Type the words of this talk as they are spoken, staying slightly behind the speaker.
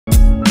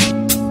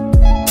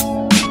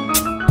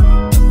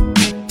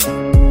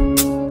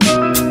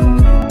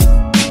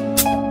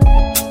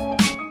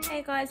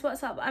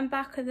what's up? I'm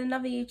back with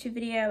another YouTube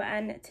video,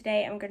 and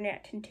today I'm going to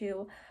react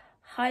to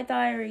Hi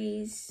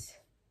Diaries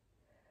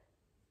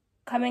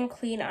coming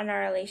clean on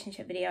our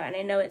relationship video. And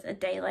I know it's a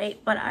day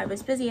late, but I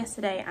was busy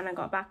yesterday and I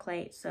got back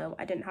late, so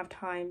I didn't have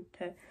time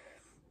to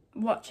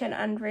watch it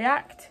and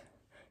react.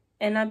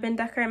 And I've been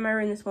decorating my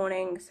room this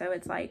morning, so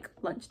it's like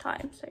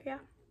lunchtime, so yeah.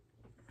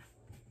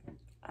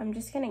 I'm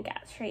just gonna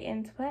get straight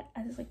into it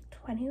as it's like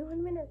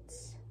 21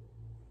 minutes.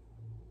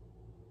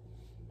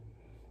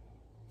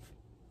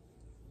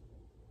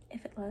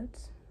 If it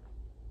loads.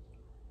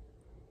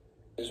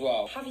 As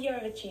well. Have you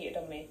ever cheated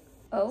on me?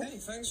 Oh. Hey,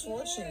 thanks for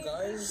watching,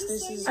 guys.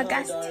 This is I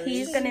guess Diaries.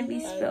 he's gonna be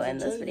spilling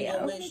this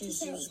video. Make sure you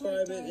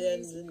subscribe at the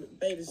end. And,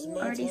 babe, this is my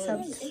Already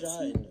time subbed. to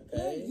shine,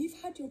 okay?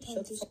 You've had your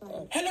time to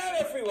shine. Hello,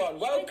 everyone.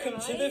 Welcome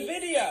to the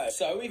video.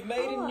 So we've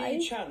made a Hi.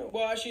 new channel.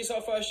 Well, actually, it's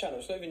our first channel.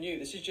 It's not even new.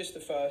 This is just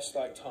the first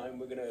time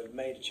we're gonna have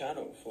made a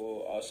channel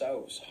for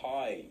ourselves.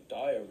 Hi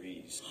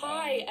Diaries.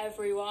 Hi,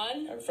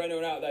 everyone. And for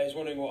anyone out there who's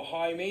wondering what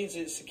hi means,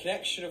 it's a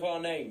connection of our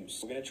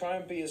names. We're going to try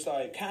and be as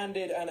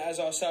candid and as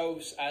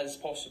ourselves as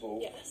possible.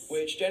 Yes.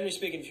 Which, generally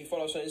speaking, if you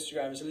follow us on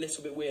Instagram, is a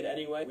little bit weird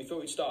anyway. We thought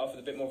we'd start off with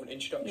a bit more of an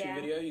introductory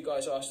video. You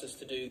guys asked us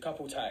to do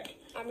couple tag.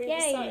 And we Yay.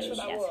 researched what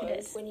that Yes, we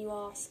was did. when you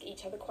ask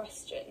each other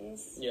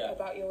questions Yeah.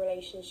 about your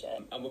relationship.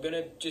 And we're going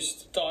to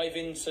just dive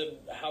into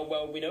how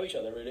well we know each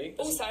other, really.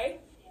 Also,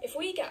 if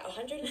we get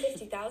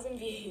 150,000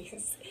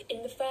 views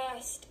in the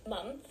first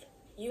month,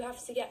 you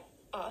have to get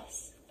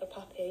us a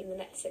puppy in the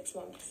next 6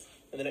 months.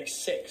 In the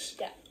next 6?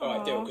 Yeah.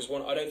 Alright, deal, because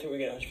I don't think we're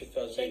getting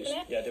 150,000 views.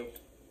 Shaking it? Yeah, deal.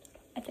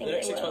 I In think the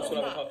next they 6 months will.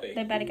 we'll have a puppy.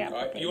 They better get a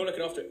Alright, puppy. you're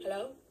looking after it.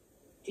 Hello?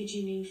 Did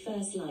you mean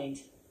first light?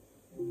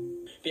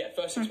 But yeah,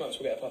 first 6 months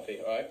we'll get a puppy,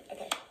 alright?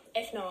 Okay.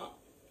 If not,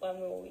 when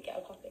will we get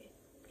a puppy?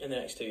 In the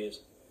next 2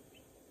 years.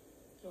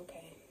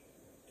 Okay.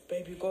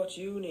 Babe, you got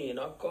uni and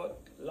I've got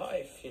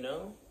life, you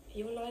know?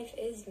 Your life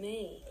is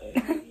me.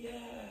 Yeah.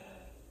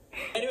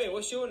 Anyway,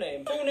 what's your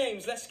name? Full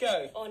names, let's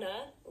go.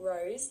 Honor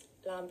Rose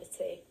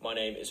Lamberty. My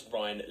name is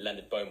Ryan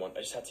Leonard Beaumont.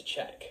 I just had to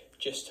check,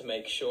 just to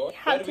make sure.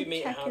 How Where did to we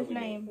meet and check how did his we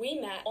meet? name? We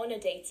met on a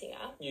dating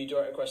app. You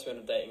direct requested me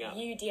on a dating app.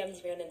 You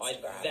DM'd me on I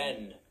Instagram.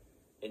 then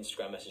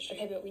Instagram messaged you.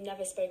 Okay, but we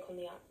never spoke on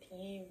the app.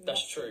 You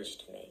That's true.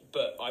 messaged me.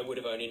 But I would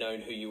have only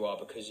known who you are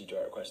because you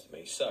direct requested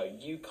me. So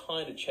you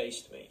kind of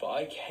chased me, but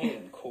I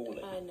came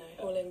calling. I know.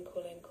 Calling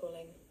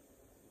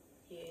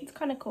you. It's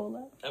kind of cool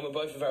though. And we're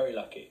both very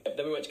lucky.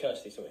 Then we went to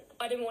Kirsty's, didn't we?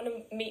 I didn't want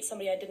to meet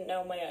somebody I didn't know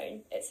on my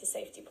own. It's a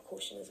safety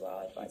precaution as well.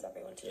 I advise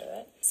everyone to do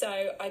it. So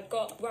I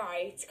got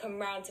Rai to come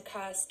round to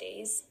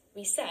Kirsty's.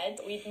 We said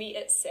we'd meet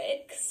at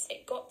 6.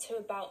 It got to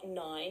about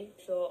 9.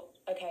 Thought,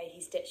 okay,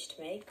 he's ditched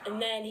me.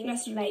 And then he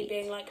He's messaged me late.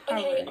 being like, How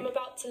okay, rude. I'm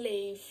about to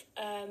leave.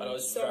 And I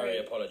was sorry. very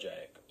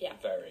apologetic. Yeah.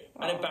 Very.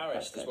 Oh, And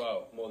embarrassed that's as good.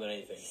 well, more than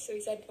anything. So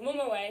he said, I'm on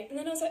my way. And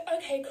then I was like,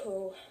 okay,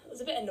 cool. I was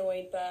a bit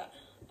annoyed, but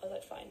I was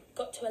like, fine.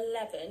 Got to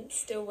 11,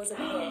 still wasn't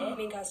here.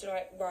 Me and Kirsty were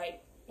like, right,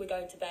 we're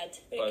going to bed.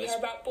 We Well, don't this- care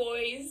about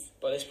boys.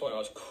 By this point, I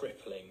was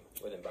crippling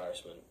with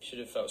embarrassment. You should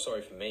have felt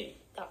sorry for me.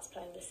 That's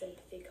playing the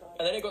sympathy card.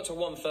 And then it got to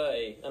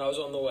 1:30, and I was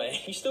on the way.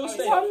 You still Oh,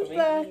 stayed yeah. up for me.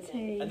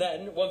 1:30. And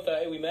then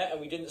 1:30 we met,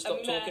 and we didn't stop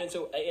And we met. talking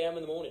until 8 a.m.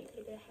 in the morning. Got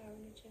a bit of hair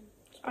on the chin.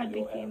 I'd be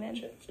Your hair, fuming.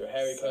 Richard. You're a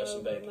hairy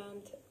person, babe.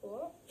 Romantic.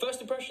 What?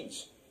 First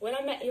impressions. When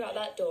I met you at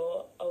that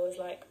door, I was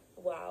like,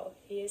 wow,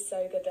 he is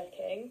so good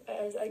looking.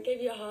 I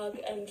gave you a hug,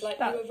 and like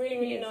That you were really,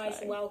 really he is nice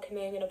fine. and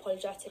welcoming and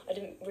apologetic. I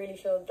didn't really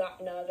feel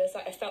that nervous.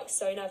 Like I felt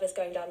so nervous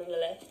going down on the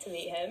lift to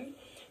meet him.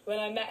 When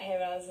I met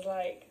him, I was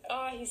like,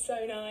 oh, he's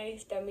so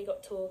nice. Then we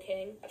got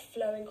talking, a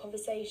flowing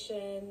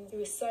conversation. He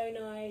was so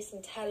nice,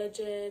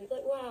 intelligent.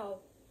 Like, wow,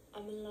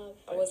 I'm in love.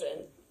 I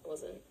wasn't.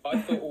 I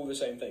thought all the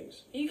same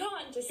things. You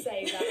can't just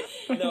say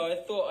that. No, I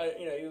thought,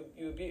 you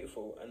were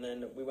beautiful. And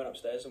then we went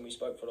upstairs and we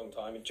spoke for a long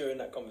time. And during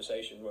that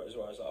conversation, I was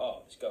like,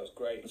 oh, this girl's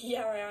great.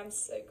 Yeah, I am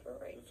so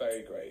great.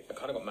 Very great. I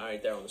kind of got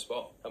married there on the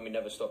spot. And we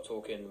never stopped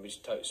talking. We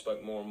just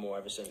spoke more and more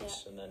ever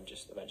since. And then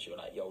just eventually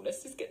we're like, yo,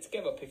 let's just get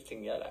together,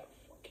 15 year like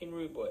fucking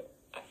rude boy.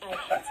 I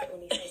hate it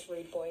when he says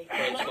rude boy.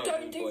 Great I'm like, smoke,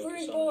 don't rude do boy,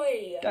 rude son.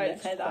 boy. Don't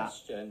say that.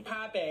 Question.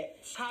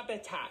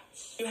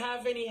 Habitats. Do you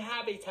have any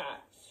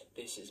habitats?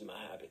 This is my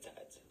habitat.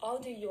 I'll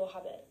do your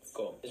habits.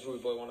 Go on. Is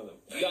rude boy one of them?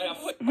 Yeah,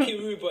 fucking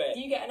rude boy. Do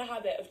you get in a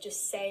habit of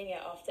just saying it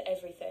after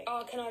everything?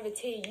 Oh, can I have a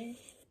tea? You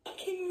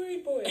fucking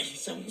rude boy.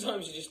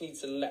 Sometimes you just need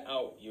to let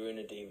out your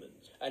inner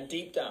demons. And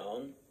deep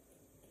down,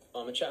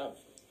 I'm a chav.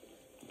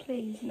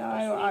 Please, no,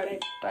 I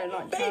don't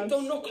like Babe, chavs.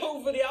 don't knock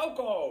over the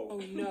alcohol.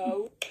 Oh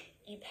no.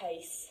 You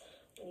pace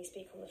when you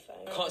speak on the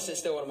phone. I can't sit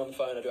still when I'm on the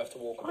phone. I do have to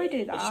walk a I bit. do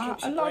It just that.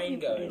 keeps A your lot of brain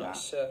people going do like that.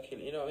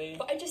 circular. You know what I mean?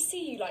 But I just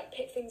see you like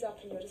pick things up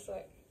and you're just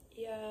like,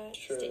 yeah,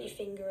 True. stick your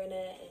finger in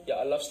it. And... Yeah,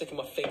 I love sticking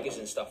my fingers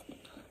and stuff.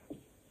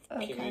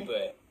 Keep Okay. rude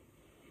boy.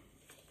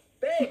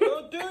 Babe,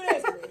 don't do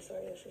this.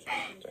 Sorry, this is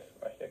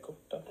Right, yeah, cool,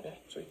 done, yeah,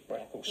 sweet,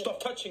 right, cool. Stop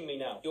touching me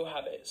now. Your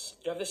habits.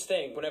 You have this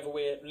thing, whenever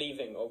we're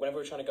leaving or whenever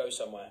we're trying to go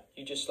somewhere,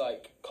 you just,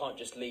 can't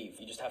just leave.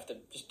 You just have to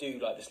just do,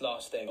 this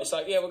last thing. It's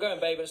like, yeah, we're going,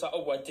 babe, and it's like,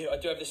 oh, I do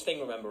have this thing,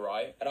 remember,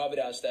 right? And I'll be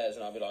downstairs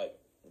and I'll be like,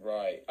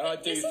 Right. And I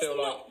do This feel is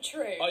like not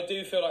true. I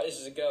do feel like this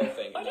is a girl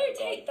thing. I don't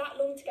take that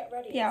long to get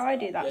ready. Yeah, I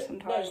do that Yeah.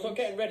 sometimes. No, it's not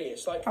getting ready.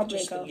 It's like Probably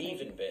just the a girl thing.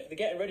 leaving bit. The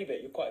getting ready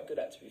bit, you're quite good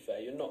at. To be fair,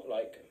 you're not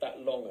like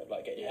that long at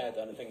like getting your hair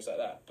done and things like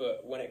that.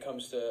 But when it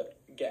comes to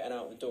getting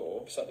out the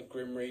door, it's like the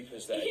Grim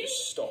Reaper's there,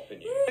 just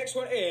stopping you. Next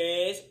one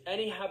is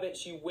any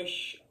habits you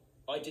wish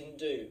I didn't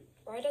do.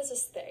 Ryan does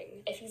this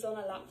thing. If he's on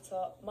a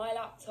laptop, my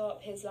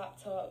laptop, his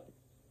laptop,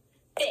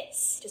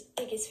 just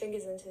dig his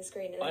fingers into the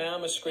screen. And I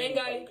am a screen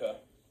then poker.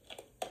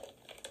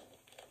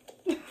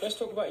 Let's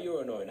talk about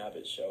your annoying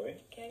habits, shall we?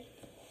 Okay.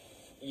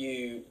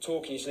 You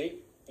talk in your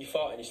sleep, you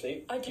fart in your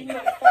sleep, I do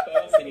not fart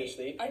burp in your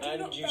sleep, I do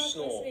and not you burp in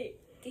snore. sleep.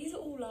 These are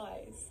all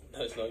lies.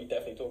 No, it's not. You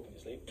definitely talk in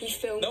your sleep. He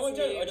films No, I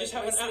don't. me I just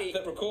with have an my app sleep.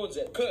 that records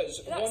it.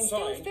 Because That's one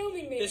still time,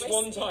 filming me this with my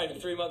one sleep. time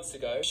 3 months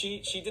ago,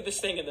 she did this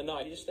thing in the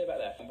night. You just stay back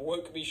there. And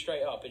woke me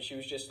straight up, and she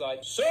was just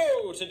like,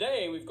 "So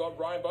today we've got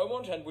Ryan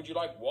Beaumont, and would you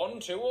like 1,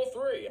 2, or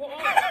 3?" What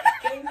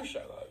are you? Game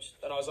show host.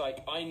 And I was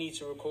like, I need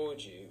to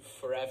record you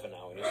forever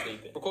now when you're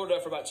sleeping. Recorded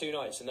her for about 2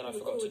 nights, and then I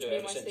forgot to do it in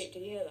ever my since. sleep. Do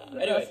you hear that?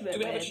 Anyway, That's a bit do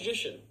we have a weird.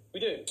 tradition? We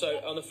do. So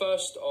on the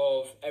 1st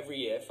of every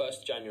year, 1st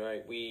of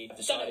January, we I've done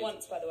decided... it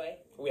once, by the way.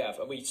 We have,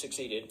 and we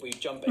succeeded. We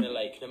jump in a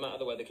lake, no matter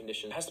the weather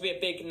condition. It has to be a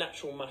big,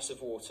 natural mass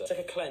of water. It's like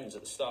a cleanse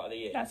at the start of the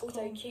year. That's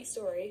Also, cool. cute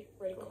story,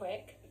 really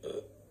quick.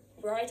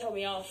 Ryan told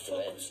me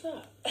afterwards.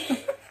 What's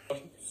that?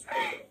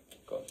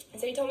 Go on.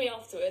 So he told me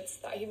afterwards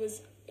that he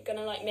was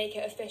gonna like make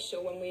it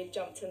official when we had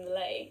jumped in the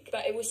lake,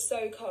 but it was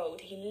so cold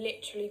he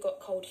literally got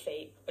cold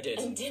feet. I did.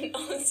 And didn't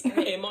ask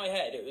me. In my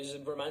head, it was a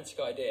romantic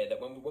idea that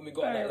when we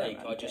got in Very that lake,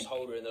 I'd romantic. just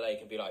hold her in the lake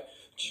and be like,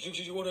 do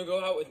you want to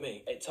go out with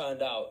me? It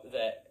turned out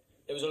that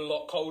it was a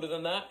lot colder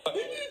than that.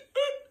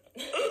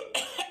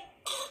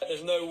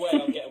 There's no way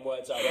I'm getting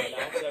words out right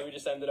now, so we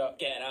just ended up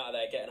getting out of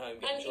there, getting home,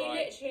 And getting he dry.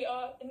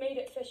 literally made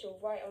it official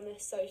right on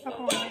this sofa.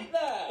 Oh. Right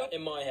there.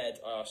 In my head,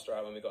 I asked her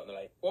out when we got in the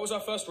lake. What was our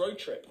first road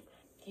trip?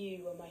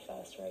 You were my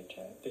first road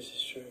trip. This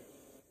is true.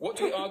 What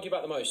do we argue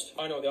about the most?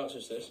 I know what the answer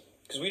is to this.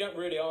 Because we don't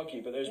really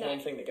argue, but there's No. one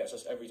thing that gets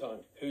us every time.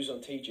 Who's on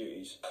tea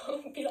duties?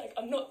 I'll be like,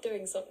 I'm not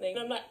doing something. And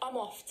I'm like, I'm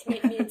off to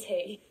make me a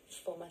tea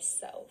for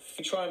myself.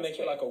 We try and make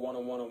it like a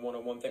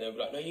one-on-one thing. They'll be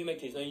like, no, you make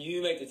teas, no,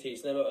 you make the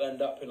teas. And then it'll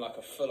end up in like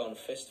a full-on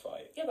fist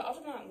fight. Yeah, but other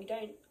than that, we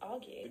don't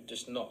argue. We're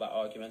just not that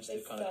argumentative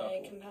It's kind of so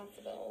couple.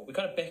 compatible. We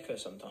kind of bicker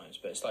sometimes,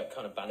 but it's like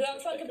kind of banter. But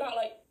that's like bicker. about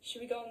like,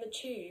 should we go on the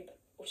tube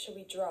or should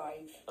we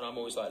drive? And I'm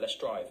always like, let's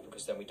drive,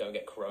 because then we don't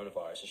get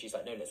coronavirus. And she's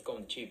like, no, let's go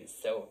on the tube, it's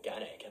so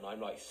organic. And I'm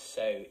like,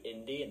 so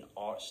indie, an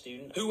art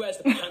student. Who wears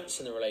the pants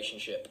in the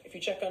relationship? If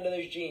you check under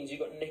those jeans, you've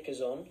got knickers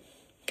on.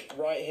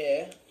 Right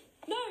here,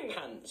 No,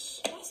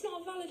 pants. that's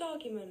not a valid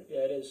argument.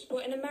 Yeah, it is.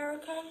 Well, in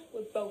America,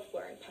 we're both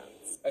wearing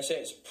pants. I say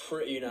it's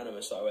pretty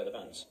unanimous that I wear the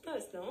pants. No,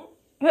 it's not.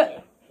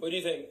 Yeah. What do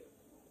you think?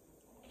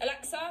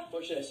 Alexa,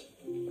 Watch this.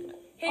 who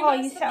Oh,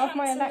 wears you the set off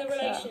my pants in the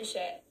Alexa.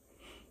 relationship?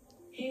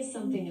 Here's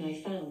something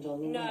I found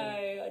on the No,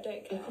 web. I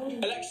don't care.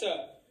 According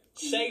Alexa,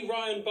 say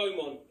Ryan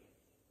Beaumont.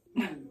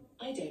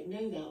 I don't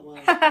know that one.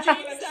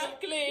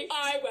 Exactly.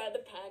 I wear the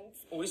pants.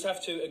 We just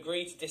have to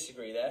agree to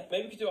disagree there.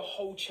 Maybe we could do a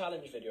whole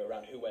challenge video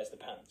around who wears the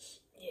pants.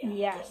 Yeah.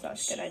 Yes,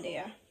 that's a good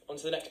idea. On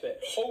to the next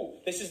bit. Oh,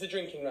 this is the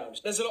drinking round.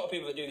 There's a lot of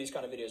people that do these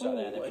kind of videos out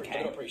there, and Ooh, they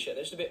okay. don't appreciate it.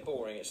 They're just a bit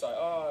boring. It's like,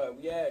 oh,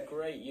 yeah,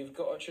 great, you've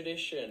got a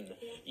tradition,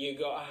 you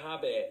got a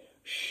habit.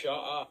 Shut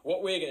up.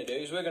 What we're going to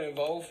do is we're going to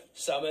involve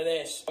some of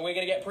this. And we're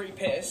going to get pretty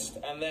pissed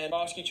and then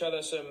ask each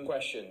other some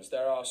questions.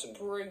 There are some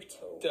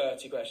Brutal.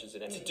 dirty questions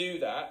in it. To do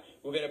that,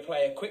 we're going to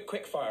play a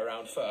quick fire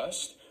round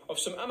first of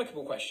some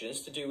amicable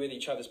questions to do with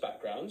each other's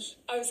backgrounds.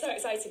 I'm so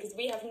excited because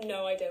we have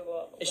no idea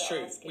what It's we're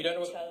true. asking We don't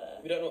know each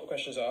other. what the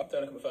questions are.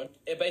 Don't look at my phone.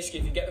 Basically,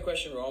 if you get the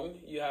question wrong,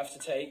 you have to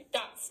take...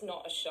 That's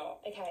not a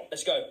shot. Okay.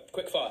 Let's go.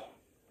 Quick fire.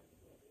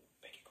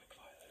 Make it quick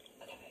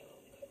fire. Okay.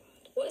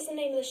 What is the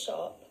name of the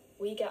shop?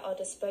 We get our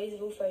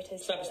disposable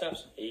photos. Snappy together.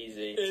 snaps.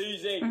 Easy.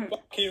 Easy.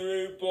 Fucking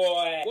rude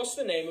boy. What's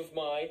the name of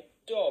my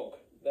dog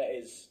that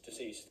is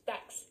deceased?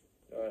 Bex,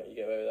 Alright, you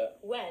get away with that.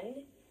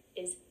 when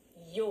is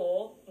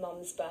your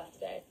mum's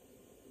birthday?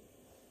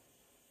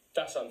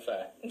 That's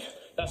unfair.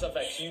 That's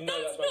unfair, because you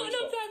know That's that's my not weak an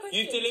spot. unfair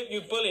question.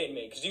 You're bullying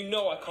me, because you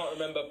know I can't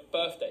remember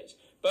birthdays.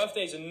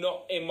 Birthdays are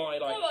not in my,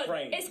 like, Come on,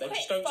 brain. it's They quick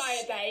just don't fire,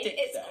 babe. stick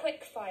It's there.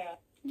 quick fire.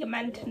 You're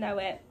meant to know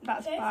it.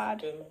 That's Okay.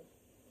 bad.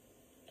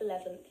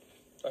 11th.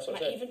 That's what I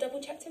I said. even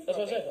double checked it. That's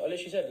what I said. I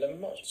literally said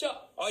 11 March.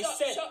 Shot. I shot,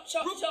 said, shot.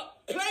 Shot.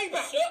 Shot.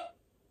 Playback! Shot.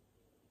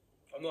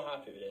 I'm not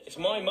happy with this. It's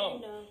my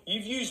mum. No.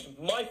 You've used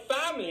my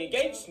family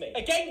against me.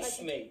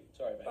 Against me!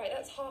 Sorry, mate. Right,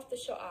 that's half the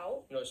shot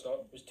out. No, it's not.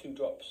 It was 2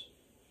 drops.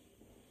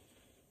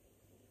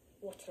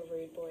 What a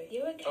rude boy.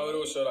 You okay? I would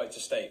also like to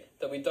state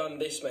that we've done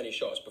this many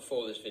shots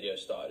before this video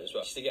started as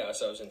well, just to get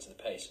ourselves into the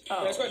pace.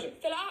 Oh. Next question.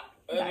 Fill it up.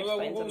 That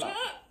explains a Fill lot. it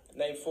up.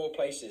 Name 4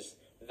 places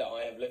that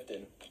I have lived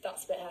in.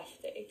 That's a bit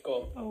hefty. Go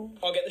on. Oh.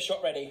 I'll get the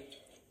shot ready.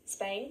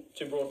 Spain,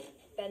 Too broad.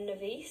 Ben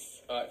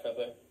Nevis, Alright, fair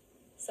play.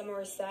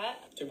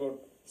 Somerset Too broad.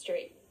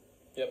 Street,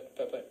 Yep,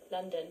 fair play.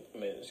 London, I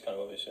mean, it's kind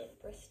of obvious, yeah.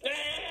 Bristol.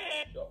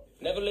 Shot.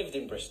 Never lived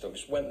in Bristol,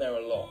 just went there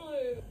a lot.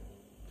 No.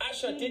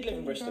 Actually, I did live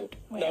in Bristol.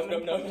 Wait, No, I'm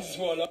gonna pause this is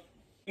what I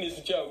It's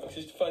a joke. It's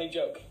just a funny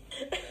joke.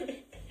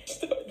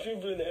 Stop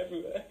dribbling it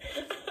everywhere.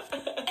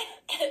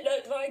 No,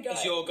 it's my go.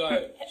 It's your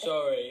go.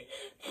 Sorry.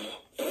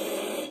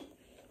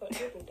 Got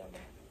dribble down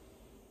there.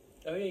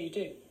 Oh yeah, you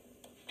do.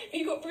 Have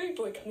you got rude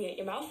boy coming out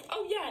your mouth?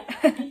 Oh yeah,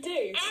 you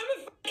do. I'm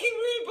a fucking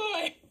rude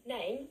boy.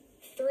 Name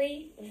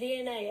 3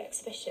 V&A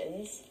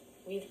exhibitions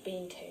we've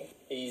been to.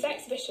 Easy. So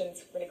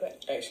exhibitions, really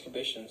quick.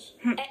 Exhibitions.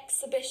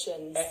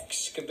 Exhibitions.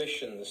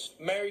 Exhibitions.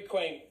 Mary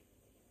Quaint.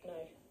 No.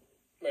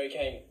 Mary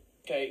Quaint.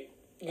 Okay.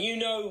 You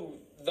know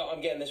that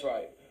I'm getting this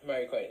right.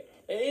 Mary Quaint.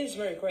 It is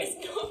Mary Quaint.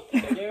 It's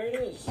not. Yeah, it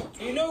is.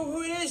 You know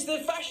who it is? The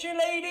fashion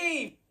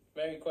lady.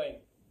 Mary Quaint.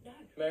 No.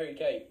 Mary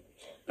Kate.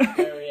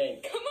 Mary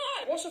Ain't. Come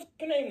on. What's her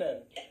fucking name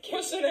then?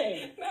 What's her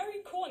name?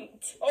 Mary Quant.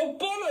 Oh,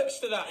 bollocks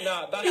to that.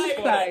 Nah, that's Too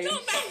bollocks.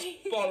 close. That's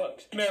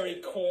bollocks. Mary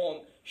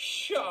Quant.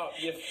 Shut up,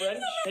 you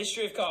French.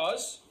 History of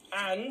cars.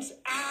 And the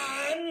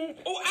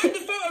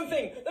photo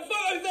thing. The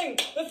photo thing.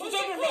 The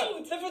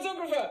photographer. The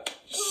photographer.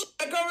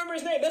 I can't remember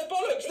his name. That's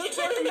bollocks. Look,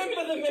 I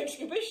remember the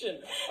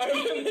exhibition. I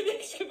remember the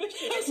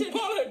exhibition. That's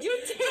bollocks.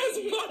 That's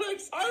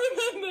bollocks. I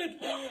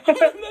remembered.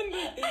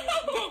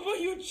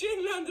 But your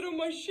chin landed on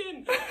my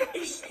shin.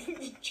 It's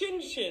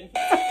chin.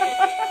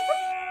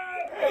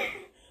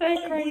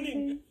 I'm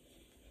winning.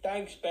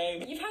 Thanks,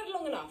 babe. You've had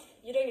long enough.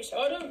 You don't need a shot.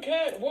 I don't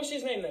care. What's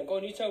his name then? Go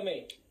on, you tell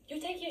me. You're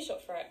taking a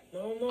shot for it.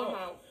 No, I'm not. I'm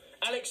out.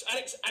 Alex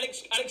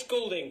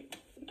Goulding.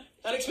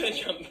 Alex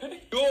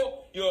Middlechamp.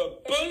 You're a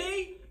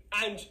bully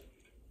and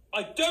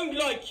I don't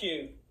like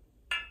you.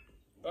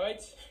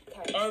 Right?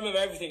 Okay. I remember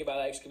everything about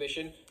that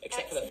exhibition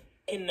except for the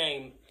f***ing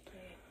name.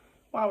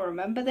 Well,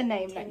 remember the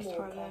name Tim next time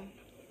Walker. then.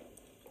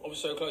 I was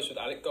so close with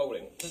Alex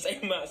Goulding. It's the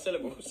same amount of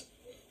syllables.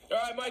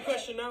 Alright, my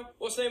question now.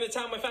 What's the name of the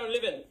town my family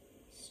live in?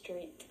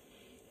 Street.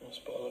 That's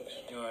bollocks.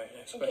 Alright,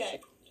 next Okay. question.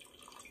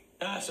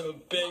 That's a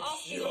big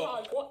Ask you shot.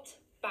 hard. What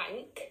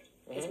bank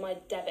is my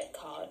debit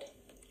card?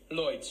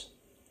 Lloyd's.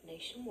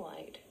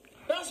 Nationwide.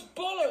 That's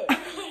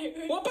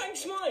bollocks. What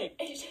bank's mine?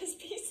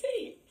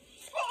 HSBC.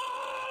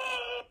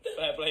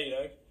 Fair play, you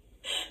know.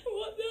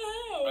 What the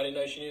hell? I didn't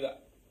know she knew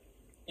that.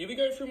 You'll be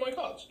going through my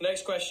cards.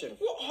 Next question.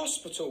 What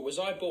hospital was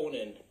I born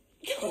in?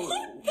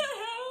 What the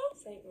hell?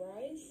 St.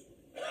 Rise?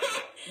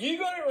 You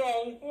got it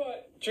wrong.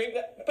 What? Drink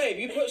that. Babe,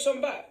 you put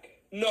some back.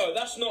 No,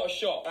 that's not a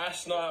shot.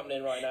 That's not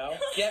happening right now.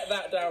 Get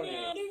that down, you.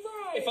 No,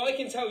 right. If I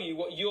can tell you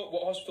what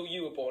hospital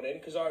you were born in,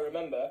 because I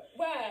remember,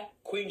 Where?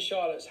 Queen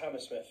Charlotte's,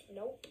 Hammersmith.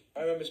 Nope.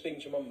 I remember speaking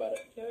to your mum about it.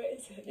 No, it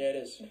isn't. Yeah, it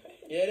is.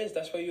 Yeah, it is.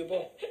 That's where you were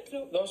born.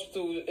 No. The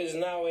hospital is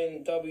now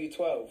in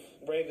W12,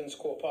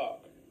 Ravenscourt Park.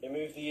 They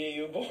moved the year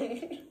you were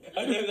born.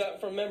 I know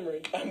that from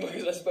memory, and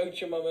because I spoke to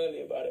your mum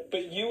earlier about it.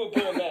 But you were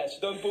born there, so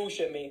don't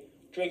bullshit me.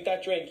 Drink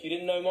that drink. You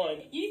didn't know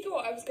mine. You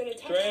thought I was going to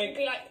tell you and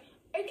be like,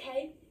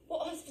 okay,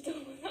 what hospital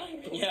was I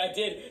born? Yeah, I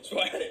did. So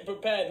I had it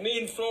prepared. Me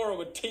and Flora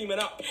were teaming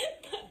up.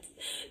 That's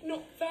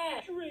not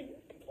fair. Drink.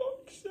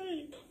 Fuck's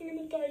sake. I'm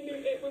going to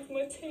dilute it with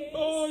my tears.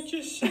 Oh,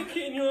 just stick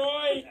it in your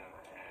eye.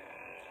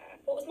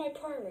 What was my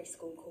primary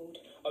school called?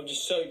 I'm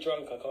just so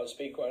drunk I can't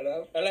speak right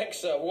now.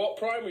 Alexa, what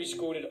primary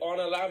school did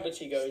Anna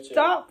Lamberty go to?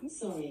 Stop.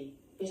 Sorry,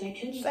 but I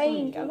couldn't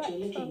Saying find what you're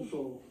Alexa. looking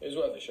for. It was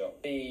worth a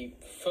shot. The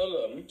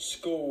Fulham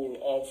School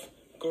of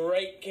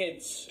Great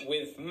Kids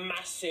with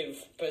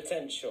Massive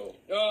Potential.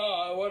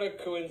 Oh, what a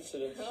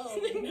coincidence. Oh,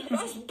 no.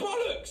 That's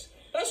bollocks!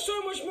 That's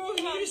so much more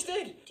than you just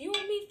did. Do you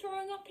want me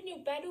throwing up in your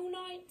bed all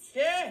night?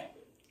 Yeah.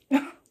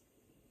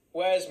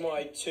 Where's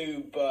my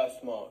 2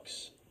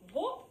 birthmarks?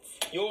 What?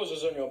 Yours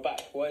was on your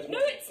back. Where's No,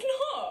 mine? it's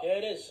not. Yeah,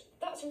 it is.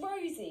 That's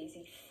Rosie's,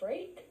 you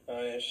freak.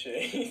 Oh, yeah,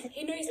 shit.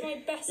 He knows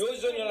my best Yours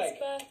is on your friend's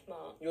leg.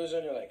 birthmark. Yours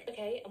on your leg.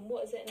 Okay, and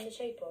what is it in the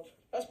shape of?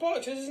 That's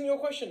bollocks. This isn't your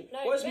question. No,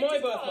 Where's no, my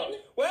just birthmark? one.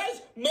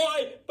 Where's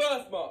my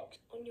birthmark?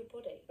 On your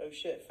body. Oh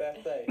shit, fair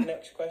play.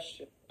 Next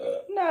question.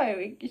 No,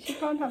 she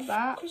can't have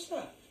that. What's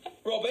that?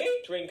 Robbie?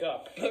 Drink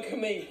up. Look at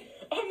me.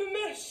 I'm a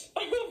mess.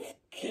 I'm a fucking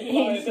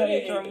He's so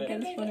liability. drunk, No, it's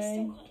that's funny.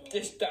 still hot.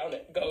 Just down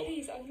it. Go.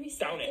 Please, I'm gonna be sick.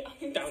 Down it. I'm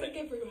gonna be Down sick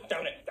it. everywhere.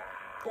 Down it.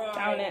 Right.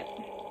 Down it.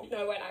 No,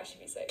 I won't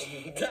actually be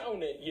sick.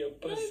 Down it, you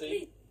No, pussy.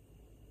 please.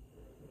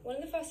 One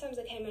of the first times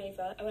I came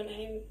over, I went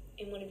home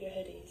in one of your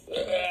hoodies.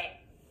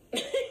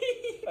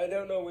 I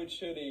don't know which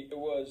hoodie it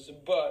was,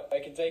 but I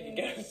can take a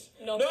guess.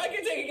 No. No, I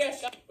can take a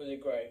guess. Was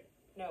it grey?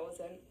 No, it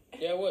wasn't.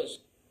 Yeah, it was.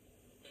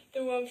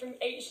 The one from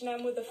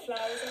H&M with the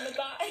flowers on the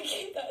back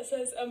that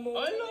says Amore.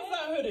 I love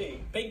that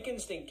hoodie. Pink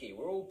and stinky.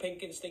 We're all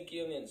pink and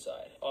stinky on the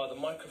inside. Oh, the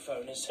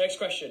microphone is... Next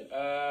question.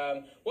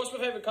 What's my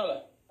favourite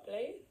colour?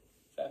 Blue?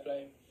 Fair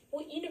play.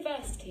 What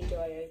university do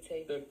I go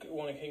to? The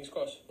one in King's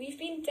Cross. We've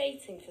been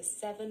dating for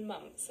 7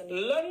 months and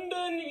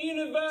London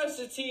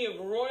University of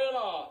Royal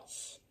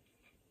Arts.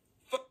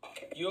 Fuck.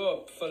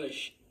 You're full of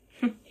sh**.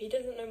 he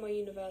doesn't know my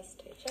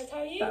university. Shall I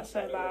tell you? That's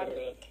so bad.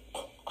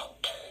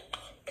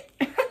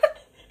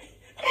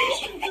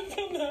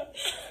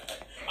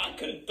 I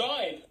could have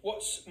died.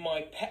 What's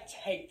my pet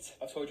hate?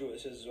 I've told you what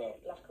this is as well.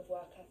 Lack of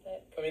work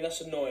ethic. I mean,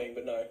 that's annoying,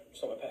 but no,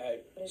 it's not my pet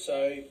hate. What is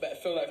So, better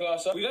fill that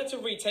glass up. We've had to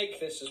retake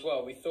this as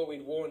well. We thought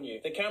we'd warn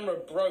you. The camera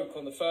broke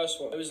on the first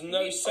one. There was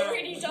no sound.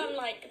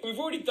 We've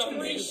already done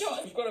 3 this.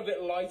 shots. We've got a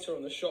bit lighter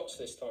on the shots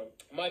this time.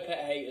 My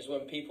pet hate is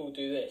when people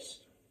do this.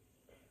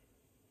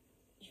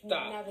 You've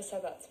That- never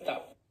said that to me.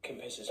 That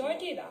fucking pisses Do me I off.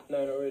 do that?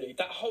 No, not really.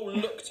 That whole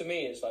look to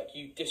me is like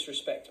you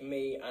disrespect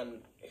me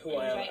and who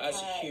I am don't as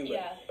a care, human.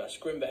 yeah. That's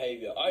grim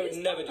behaviour. I would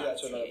Who's never done do that that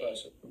to to another you?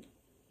 person.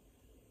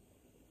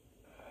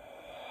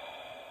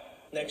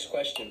 Next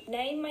question.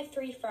 Name my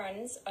 3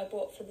 friends I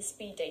bought for the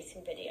speed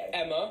dating video.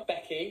 Emma,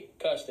 Becky,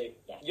 Kirsty.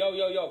 Yeah.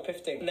 Yo,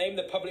 Pifting. Name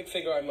the public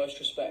figure I most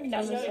respect. No.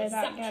 I know Say that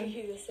exactly again.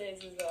 who this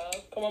is as well.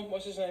 Come on,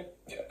 what's his name?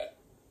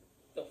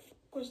 The f***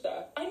 was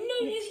that? I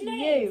know his It's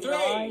name. you, 3,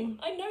 Ryan.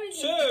 I know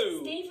his 2, name.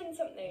 Stephen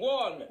something.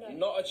 1. No.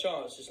 Not a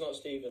chance. It's not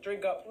Stephen.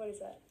 Drink up. What is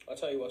that? I'll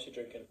tell you what you're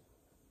drinking.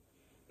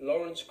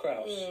 Lawrence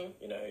Krauss.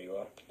 You know who you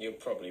are. You're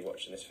probably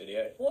watching this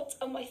video. What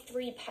are my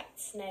 3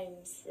 pets'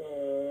 names?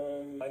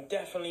 I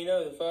definitely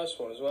know the first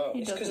one as well.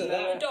 He It's because of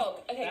doesn't know that. it. Dog.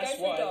 Okay, That's go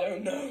for why the dog. I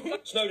don't know.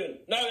 Snowden.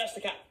 No, that's the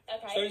cat.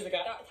 Okay, Snowden's the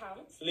cat. that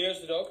counts. Leo's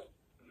the dog.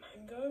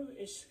 Mango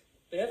is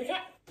Leo the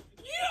cat.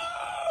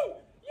 Yo!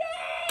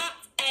 Yeah!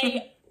 That's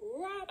a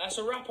wrap. That's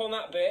a wrap on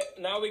that bit.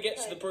 Now we get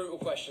to the brutal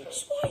question.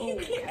 That's why you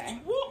Okay.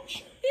 clicked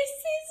watch. This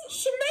is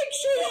So make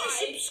sure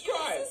why you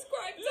subscribe. you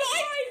subscribe to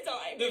Like my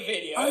time. the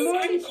video I'm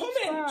already and comment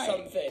subscribed.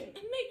 something.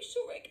 And make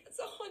sure it gets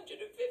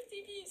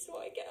 150 views so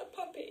I get a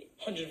puppy.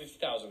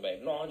 150,000,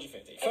 babe, not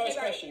 150. Okay, First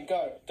right. question,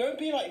 go. Don't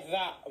be like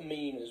that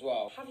mean as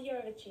well. Have you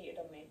ever cheated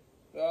on me?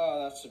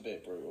 Oh, that's a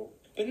bit brutal.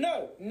 But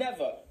no,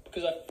 never,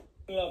 because I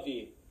f***ing love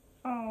you.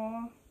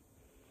 Aww.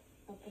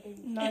 I'll put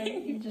in- No,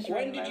 you just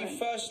When read did you it.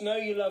 first know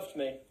you loved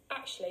me?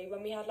 Actually,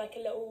 when we had like a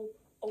little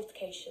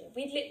altercation,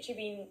 we'd literally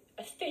been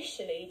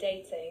officially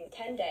dating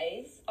 10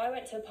 days. I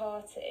went to a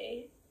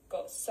party,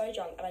 got so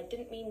drunk, and I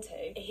didn't mean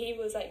to. He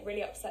was like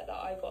really upset that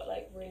I got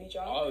like really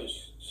drunk. I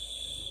was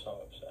so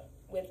upset.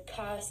 With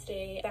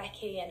Kirsty,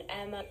 Becky, and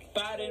Emma.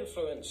 Bad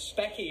influence.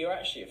 Becky, you're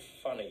actually a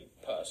funny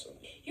person.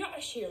 You're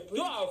actually a rude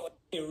You're boy. a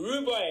f***ing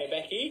rude boy,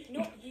 Becky.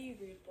 Not you,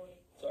 rude boy.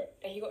 Sorry.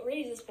 And he got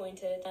really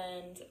disappointed,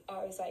 and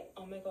I was like,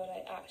 oh my god,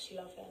 I actually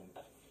love him.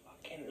 I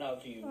fucking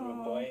love you, rude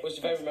Aw, boy. What's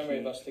your favourite that's memory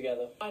of cute. us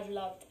together? I've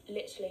loved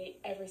literally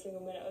every single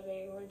minute of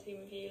being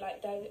quarantined with you.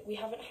 Like, we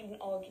haven't had an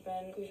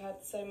argument. We've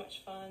had so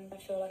much fun. I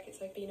feel like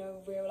it's like been a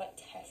real like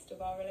test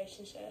of our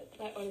relationship.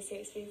 Like, honestly,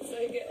 it's been so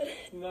good.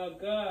 My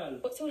girl.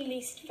 What's your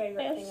least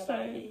favourite They're thing so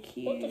about me?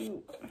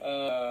 cute.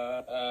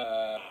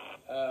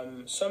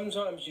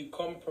 Sometimes you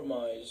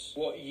compromise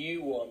what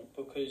you want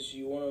because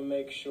you want to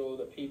make sure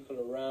that people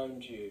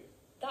around you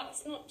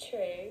That's not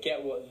true.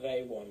 get what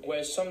they want.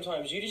 Whereas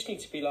sometimes you just need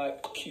to be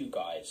like, fuck you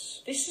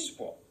guys, this is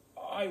what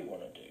I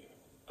want to do.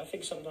 I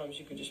think sometimes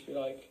you could just be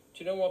like,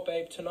 do you know what,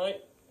 babe,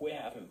 tonight we're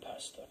having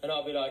pasta. And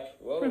I'll be like,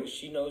 whoa,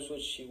 she knows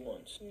what she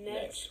wants.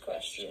 Next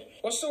question.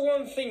 What's the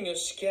one thing you're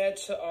scared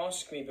to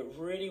ask me but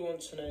really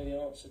want to know the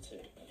answer to?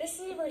 This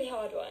is a really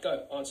hard one.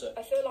 Go, answer.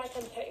 I feel like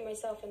I'm putting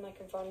myself in like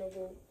a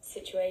vulnerable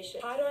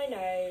situation. How do I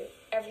know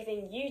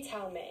everything you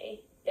tell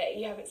me that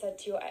you haven't said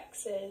to your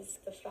exes?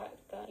 The fact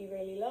that you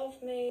really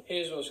love me.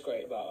 Here's what's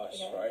great about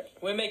us, Okay. right?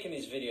 We're making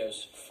these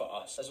videos for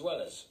us as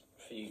well as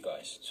for you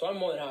guys. So I'm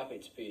more than happy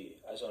to be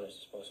as honest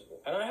as possible.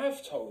 And I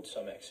have told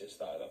some exes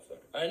that I love them.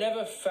 I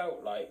never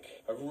felt like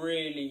I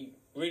really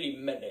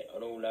meant it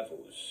on all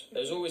levels.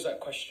 There's always like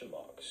question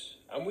marks.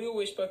 And we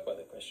always spoke about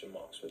the question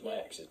marks with my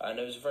exes. And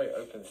it was a very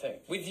open thing.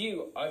 With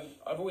you, I've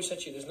always said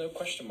to you, there's no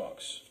question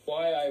marks.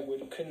 Why I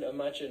couldn't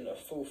imagine a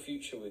full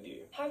future with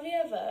you. Have you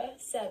ever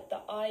said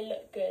that I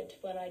look good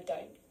when I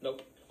don't?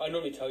 Nope. I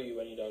normally tell you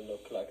when you don't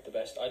look like the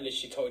best. I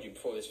literally told you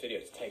before this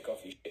video to take off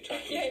your shit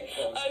tracksuits. Yeah, and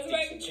put on I some was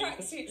wearing decent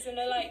jeans. tracksuits and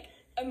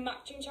a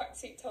matching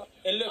tracksuit top.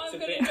 It looked I'm a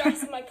going bit... to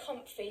dress in my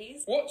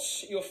comfies.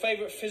 What's your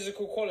favourite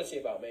physical quality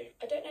about me?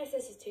 I don't know if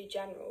this is too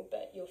general,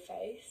 but your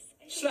face.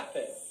 Slap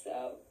it.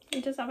 So,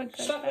 You just have a good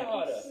Slap it face.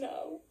 harder.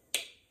 no.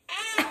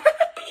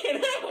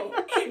 Fucking hell!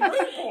 Fucking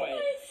rude boy!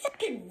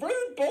 Fucking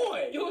rude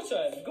boy! Your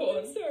turn, go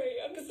I'm on. sorry.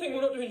 Good thing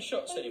we're not doing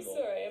shots I'm anymore.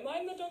 sorry. Am I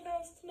in the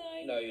doghouse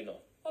tonight? No, you're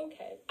not.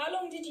 Okay. How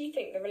long did you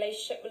think the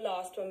relationship would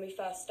last when we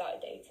first started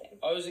dating?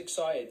 I was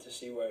excited to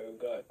see where it would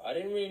go. I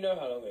didn't really know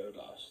how long it would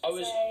last. I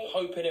was So-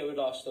 hoping it would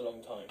last a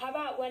long time. How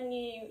about when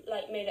you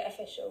made it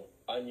official?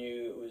 I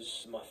knew it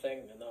was my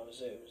thing, and that was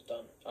it. It was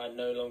done. I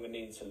no longer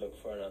needed to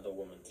look for another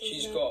woman.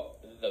 She's Yeah.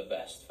 got the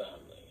best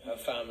family. Her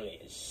family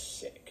is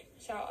sick.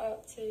 Shout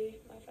out to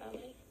my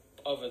family.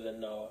 Other than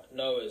Noah.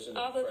 Noah's a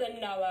Other prick.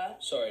 than Noah,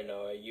 Sorry,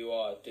 Noah, you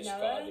are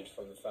discarded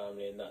from the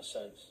family in that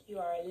sense. you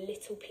are a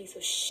little piece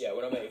of shit. Yeah,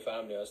 when I met your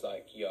family, I was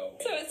like, yo.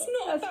 So it's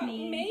not That's about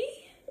mean.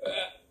 me.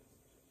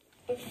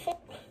 The fuck?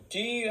 Do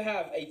you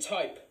have a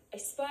type? I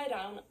swear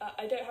down,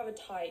 I don't have a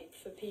type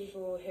for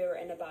people who are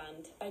in a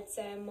band. I'd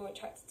say I'm more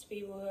attracted to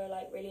people who are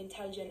like really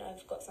intelligent and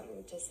have got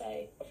something to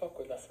say. I fuck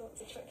with that. That's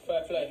what's attractive.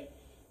 Fair play.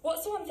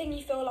 What's the one thing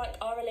you feel like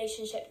our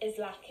relationship is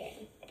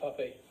lacking? A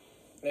puppy.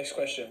 Next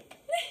question.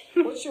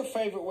 What's your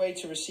favourite way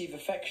to receive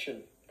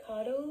affection?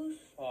 Cuddles.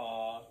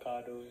 Ah,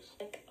 cuddles.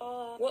 Like,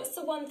 what's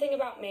the one thing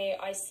about me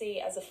I see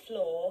as a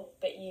flaw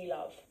but you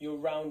love? Your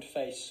round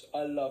face.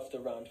 I love the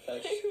round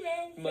face.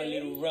 Round My face.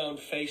 little round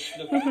face.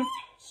 Look,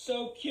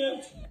 so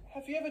cute.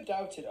 Have you ever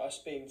doubted us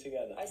being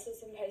together? I saw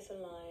some posts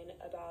online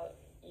about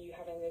you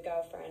having a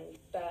girlfriend,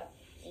 but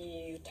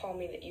you told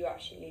me that you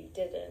actually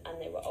didn't,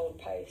 and they were old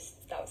posts.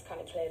 That was kind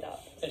of cleared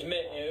up.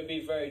 Admit, it would be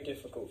very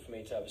difficult for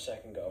me to have a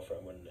second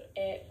girlfriend, wouldn't it?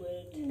 It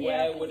would.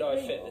 Where would I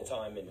fit the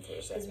time in for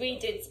a second? Because we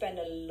did spend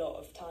a lot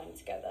of time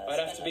together. I'd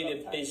have to be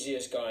the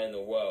busiest guy in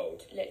the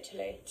world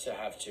Literally. to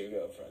have 2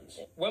 girlfriends.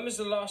 When was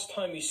the last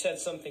time you said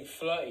something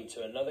flirty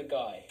to another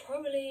guy?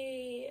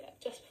 Probably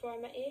just before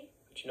I met you.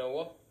 Do you know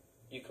what?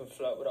 You can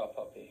flirt with our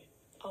puppy.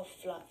 I'll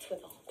flirt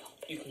with our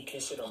puppy. You can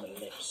kiss it on the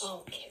lips.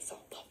 I'll kiss our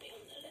puppy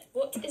on the lips.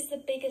 What is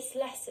the biggest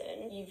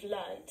lesson you've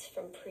learnt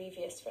from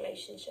previous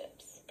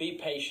relationships? Be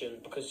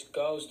patient, because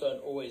girls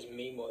don't always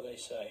mean what they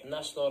say. And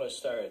that's not a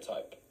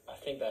stereotype. I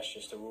think that's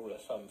just a rule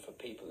of thumb for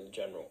people in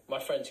general. My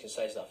friends can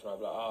say stuff and I'll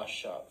be like, ah,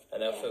 shut up.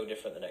 And they'll feel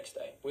different the next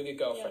day. With your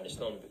girlfriend, it's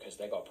normally because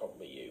they got a problem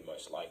with you,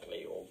 most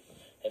likely, or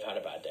they've had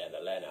a bad day and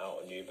they're letting it out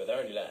on you, but they're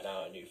only letting it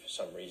out on you for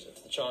some reason.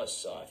 The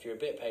chances are, if you're a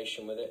bit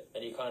patient with it,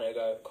 and you kind of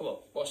go, come on,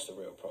 what's the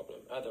real problem?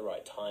 At the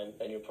right time,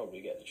 then you'll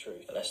probably get the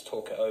truth. And let's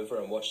talk it over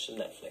and watch some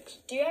Netflix.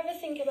 Do you ever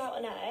think about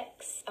an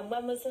ex? And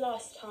when was the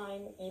last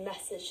time you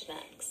messaged an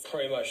ex?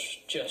 Pretty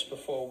much just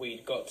before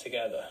we got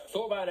together.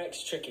 Thought about an ex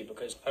is tricky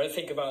because I don't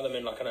think about them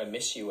in like an I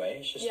miss you way.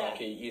 It's just like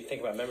you think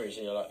about memories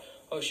and you're like,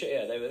 oh shit,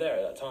 yeah, they were there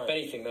at that time. If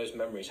anything, those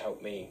memories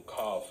helped me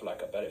carve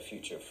like a better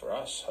future for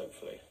us,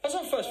 hopefully. That's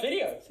our first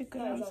video. It's a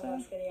good That was our answer.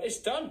 last video. It's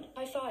done.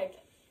 High five.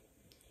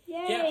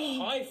 Yay!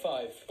 Yeah, high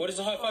five. What does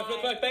a high five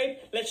look like, babe?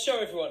 Let's show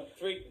everyone.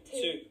 3,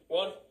 2,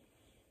 1.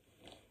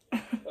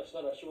 That's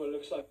not actually what it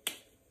looks like.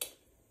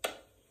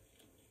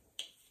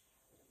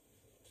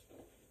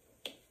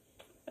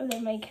 Oh,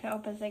 they're making it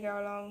up as they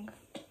go along.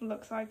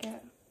 Looks like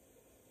it.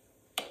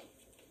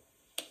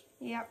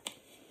 Yep.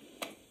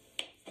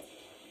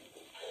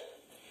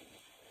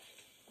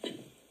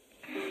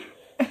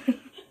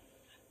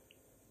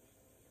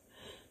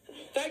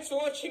 Thanks for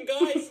watching,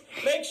 guys.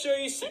 Make sure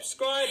you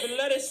subscribe and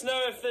let us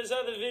know if there's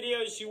other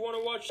videos you want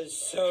to watch. There's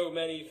so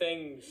many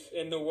things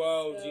in the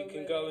world you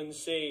can go and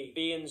see.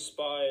 Be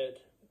inspired.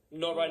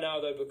 Not right now,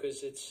 though,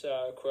 because it's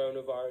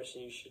coronavirus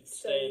and you should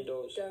stay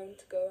indoors.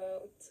 Don't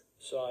go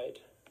Outside.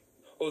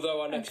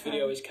 Although our next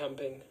video is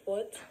camping.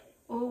 What?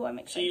 Oh, I'm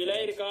excited. See you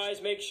later,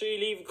 guys. Make sure you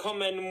leave a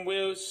comment and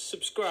we'll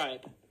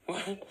subscribe.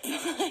 What?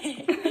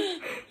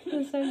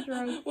 You're so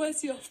drunk.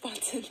 Where's the off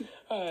button?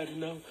 I don't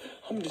know.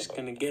 I'm just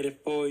gonna get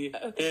it for you.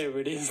 Okay. There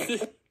it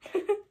is.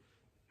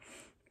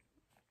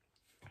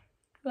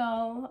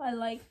 Well, I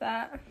like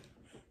that.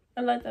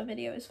 I like that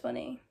video. It's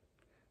funny.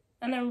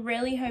 And I'm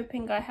really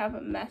hoping I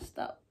haven't messed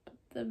up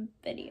the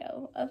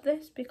video of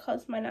this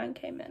because my nan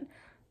came in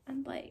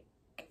and like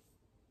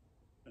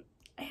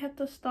I had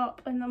to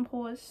stop and then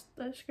pause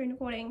the screen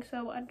recording,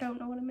 so I don't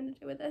know what I'm gonna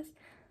do with this.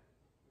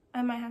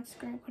 I might have to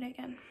screen record it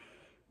again.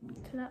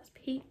 So that's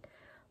peak.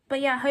 But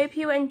yeah, hope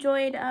you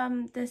enjoyed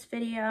this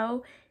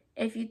video.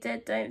 If you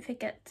did, don't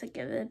forget to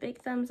give it a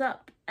big thumbs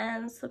up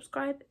and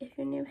subscribe if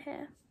you're new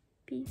here.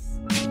 Peace.